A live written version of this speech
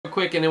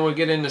quick and then we'll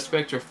get into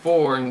Spectra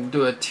 4 and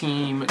do a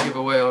team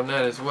giveaway on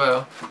that as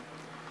well.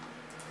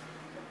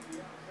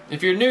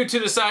 If you're new to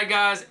the site,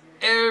 guys,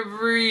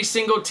 every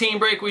single team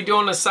break we do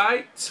on the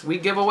site, we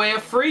give away a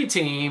free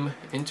team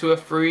into a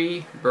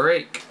free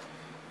break.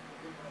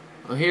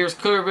 Well, here's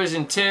Clear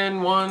Vision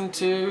 10. 1,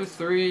 2,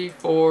 3,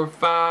 4,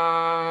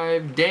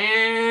 5.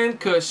 Dan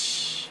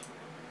Cush.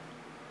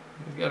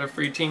 We got a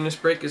free team. This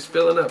break is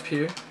filling up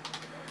here.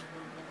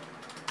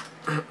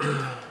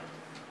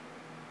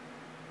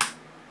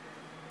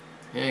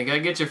 Yeah, you gotta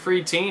get your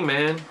free team,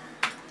 man.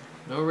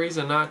 No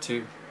reason not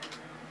to.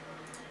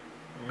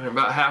 We're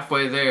about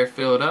halfway there,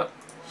 filled up.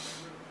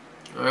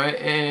 Alright,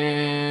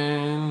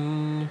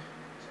 and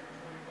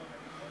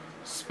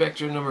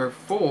Spectra number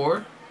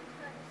 4.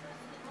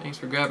 Thanks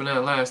for grabbing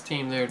that last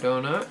team there,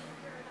 Donut.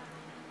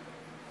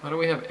 Why do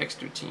we have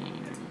extra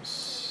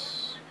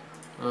teams?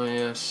 Oh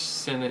yeah,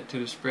 send it to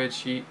the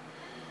spreadsheet.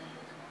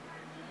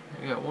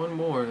 We got one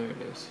more, there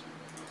it is.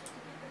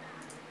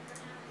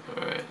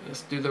 Alright,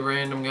 let's do the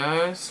random,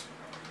 guys.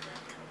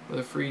 With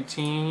a free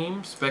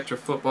team, Spectra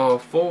Football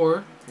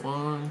 4.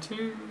 1,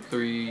 2,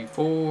 3,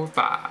 4,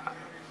 5.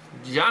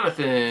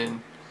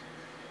 Jonathan.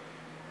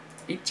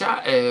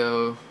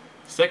 HIL.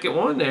 Second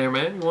one there,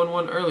 man. You won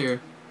one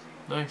earlier.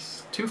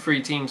 Nice. 2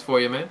 free teams for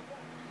you, man.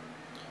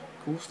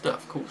 Cool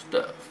stuff, cool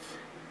stuff.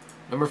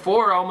 Number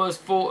 4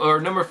 almost full, or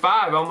number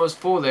 5 almost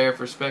full there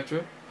for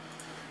Spectra.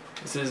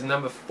 This is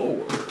number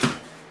 4.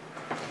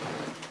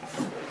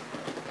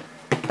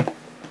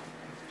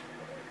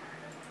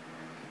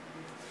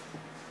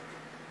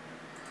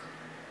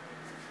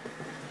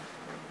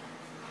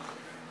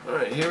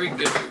 Alright, here we go.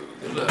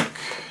 Good luck.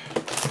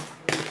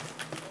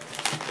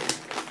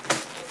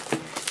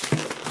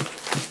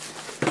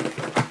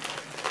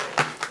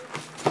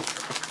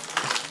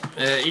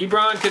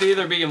 Ebron could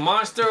either be a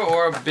monster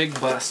or a big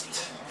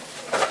bust.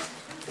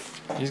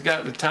 He's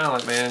got the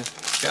talent, man.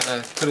 He's got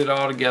to put it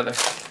all together.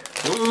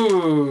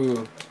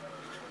 Ooh.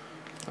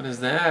 What is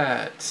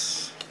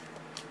that?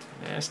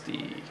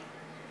 Nasty.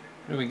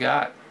 What do we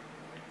got?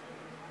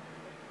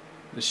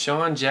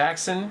 Deshaun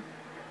Jackson.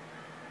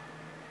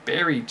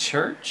 Barry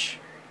Church.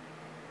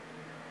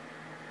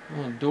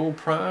 Oh, dual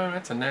prime.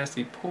 That's a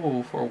nasty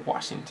pull for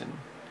Washington.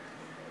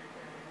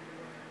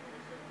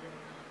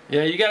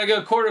 Yeah, you gotta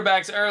go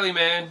quarterbacks early,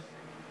 man,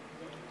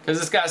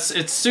 because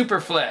it's super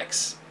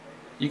flex.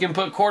 You can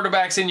put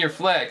quarterbacks in your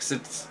flex.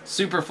 It's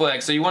super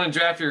flex. So you want to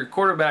draft your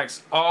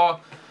quarterbacks all.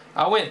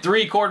 I went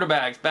 3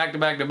 quarterbacks back to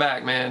back to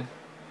back, man.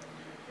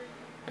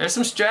 There's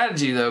some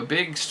strategy though,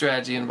 big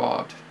strategy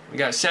involved. We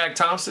got Shaq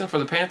Thompson for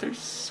the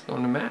Panthers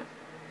going to Matt.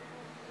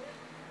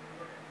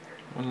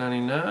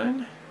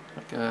 199,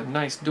 like a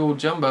nice dual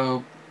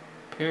jumbo.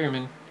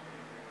 Perryman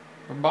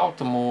for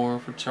Baltimore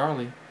for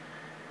Charlie.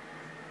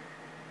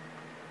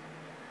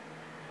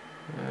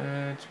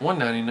 It's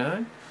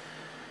 199.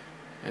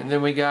 And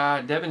then we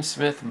got Devin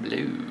Smith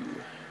blue.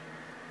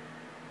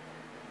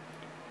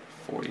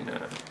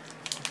 49.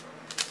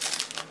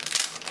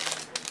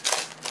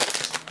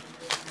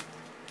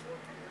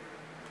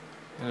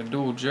 And a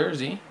dual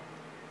jersey.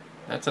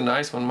 That's a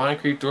nice one.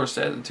 Moncrief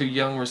Dorsett, the 2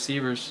 young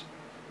receivers.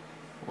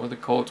 Or the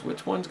Colts.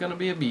 Which one's going to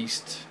be a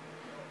beast?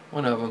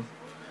 One of them.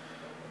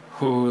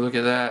 Ooh, look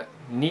at that.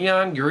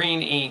 Neon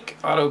green ink.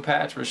 Auto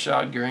patch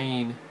Rashad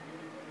Green.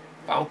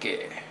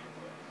 Bonky.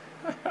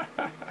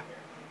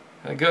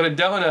 I go to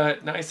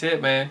Donut. Nice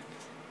hit, man.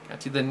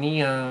 Got you the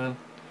neon.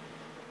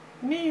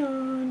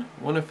 Neon.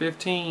 1 of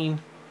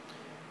 15.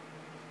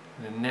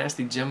 And a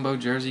nasty jumbo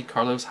jersey.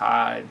 Carlos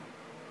Hyde.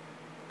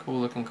 Cool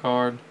looking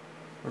card.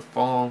 For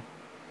Fong.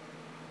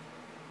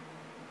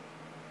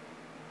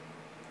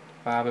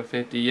 5 of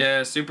 50.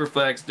 Yeah, super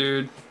flex,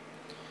 dude.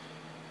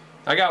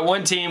 I got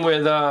one team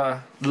with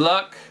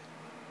Luck.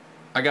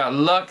 I got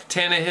Luck,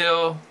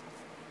 Tannehill,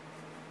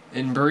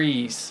 and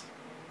Breeze.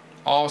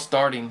 All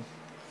starting.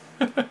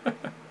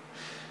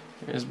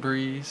 Here's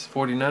Breeze,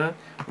 49.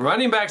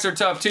 Running backs are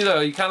tough too, though.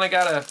 You kind of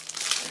gotta.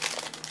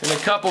 In a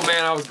couple,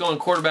 man, I was going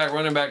quarterback,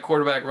 running back,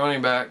 quarterback,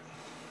 running back.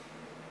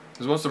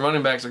 Because once the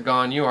running backs are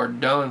gone, you are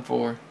done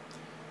for.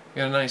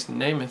 You got a nice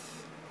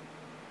Namath.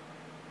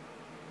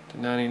 To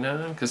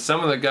 99. Because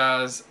some of the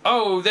guys.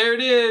 Oh, there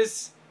it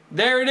is.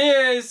 There it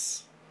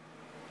is.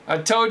 I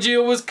told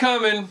you it was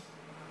coming.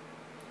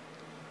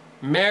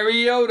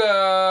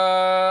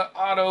 Mariota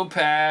auto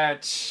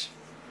patch.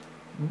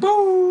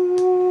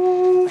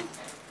 Boom.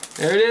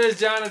 There it is,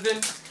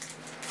 Jonathan.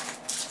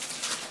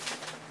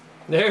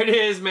 There it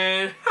is,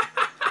 man.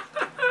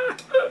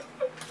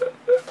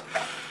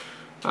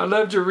 I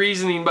loved your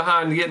reasoning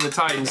behind getting the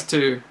Titans,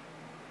 too.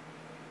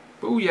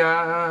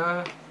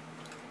 Booyah.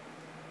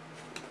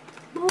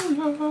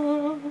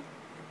 Booyah.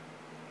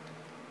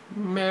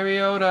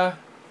 Mariota.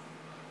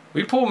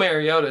 We pull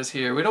Mariotas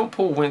here. We don't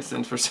pull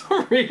Winstons for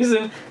some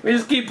reason. We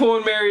just keep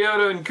pulling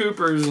Mariota and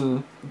Coopers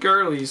and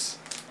Gurleys.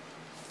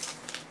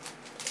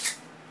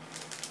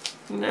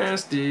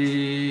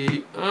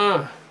 Nasty.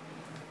 What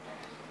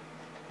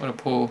a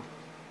pull.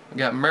 We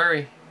got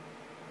Murray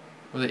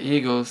with the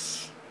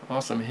Eagles.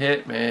 Awesome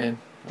hit, man.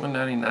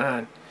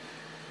 199.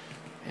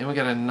 And we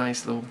got a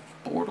nice little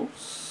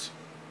Bortles.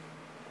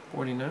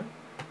 49.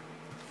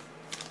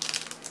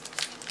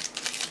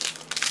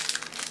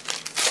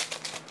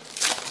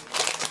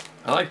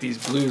 I like these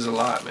blues a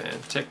lot, man.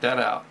 Check that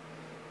out.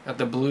 Got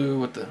the blue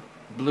with the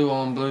blue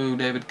on blue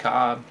David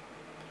Cobb.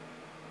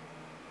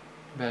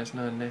 That's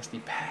not a nasty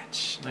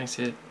patch. Nice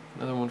hit.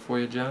 Another one for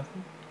you,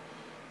 Jonathan.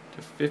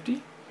 To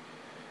 50.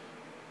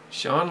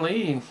 Sean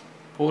Lee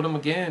pulled him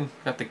again.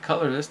 Got the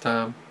color this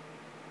time.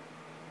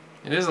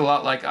 It is a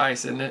lot like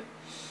ice, isn't it?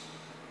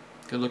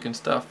 Good looking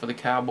stuff for the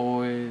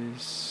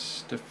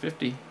Cowboys. To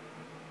 50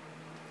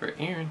 for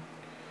Aaron.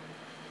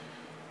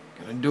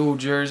 Got a dual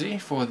jersey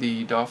for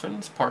the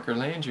Dolphins. Parker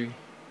Landry.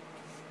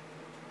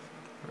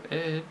 For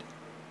Ed.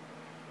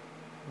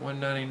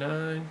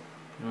 199.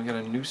 And we got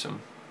a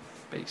Newsome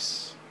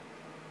base.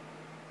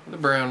 For the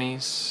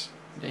Brownies.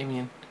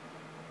 Damian.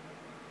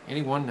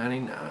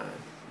 81.99.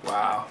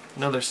 Wow.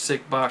 Another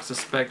sick box of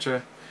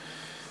Spectra.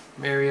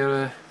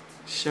 Mariota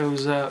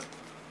shows up.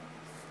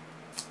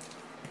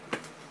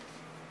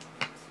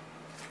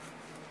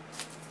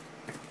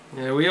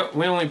 Yeah, we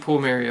only pull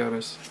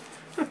Mariotas.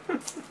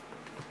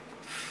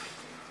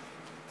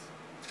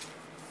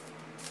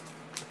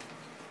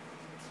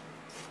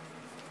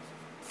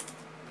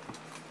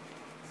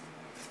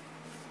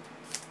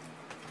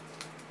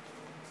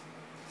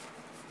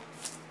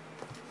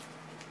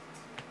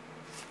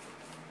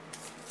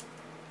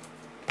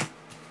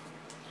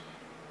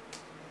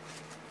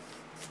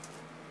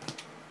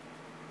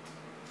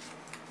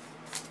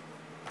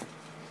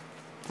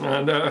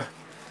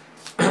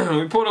 And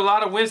we pulled a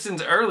lot of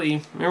Winstons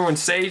early. Remember when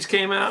Sage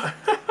came out?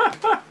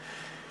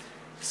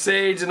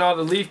 Sage and all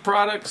the Leaf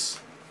products.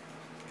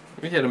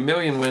 We had 1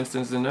 million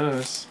Winstons in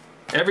those.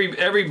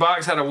 Every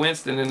box had a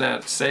Winston in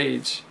that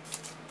Sage.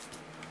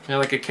 You know,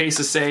 like a case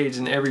of Sage,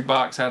 and every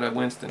box had a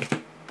Winston.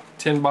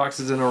 10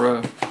 boxes in a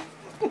row.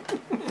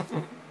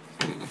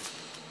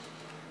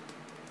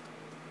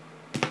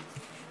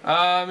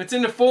 It's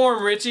in the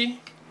forum,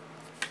 Richie.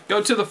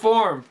 Go to the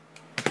forum.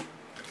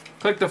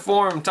 Click the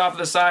forum, top of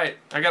the site.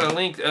 I got a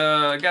link,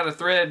 I got a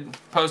thread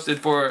posted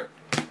for it.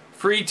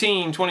 Free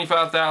team,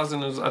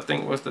 25,000 is, I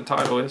think, what the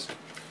title is.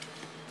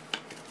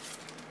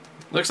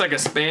 Looks like a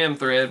spam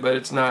thread, but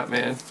it's not,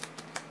 man.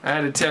 I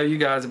had to tell you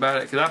guys about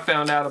it, because I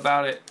found out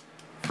about it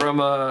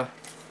from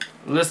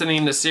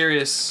listening to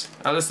Sirius.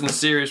 I listen to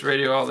Sirius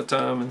radio all the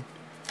time, and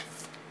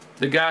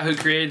the guy who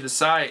created the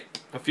site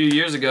a few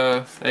years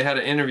ago, they had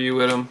an interview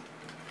with him.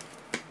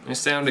 It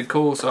sounded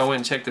cool, so I went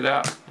and checked it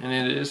out, and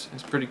it is.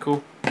 It's pretty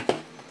cool.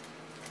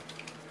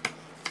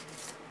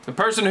 The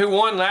person who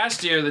won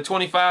last year, the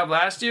 25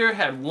 last year,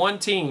 had one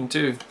team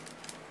too.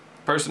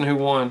 Person who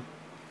won.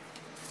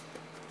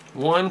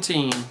 One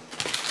team.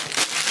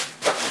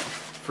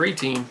 Free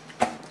team.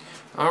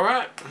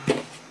 Alright.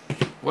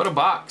 What a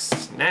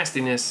box.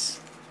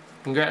 Nastiness.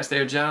 Congrats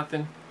there,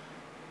 Jonathan.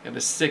 Got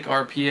a sick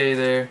RPA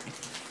there.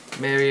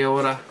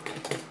 Mariota.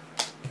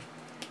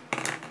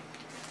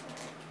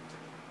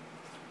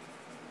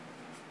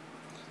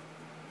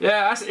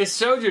 Yeah, it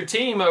showed your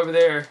team over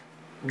there,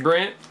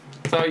 Brent.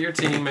 It's all your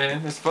team,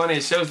 man. It's funny.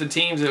 It shows the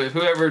teams of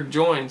whoever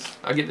joins.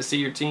 I get to see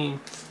your team.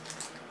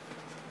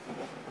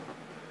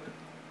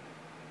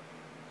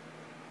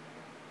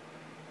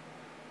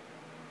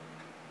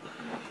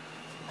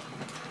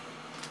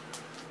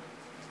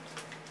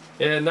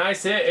 Yeah,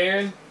 nice hit,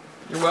 Aaron.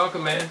 You're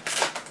welcome, man.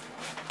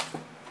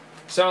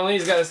 Sean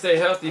Lee's got to stay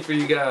healthy for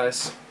you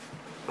guys,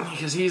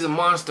 because he's a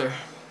monster.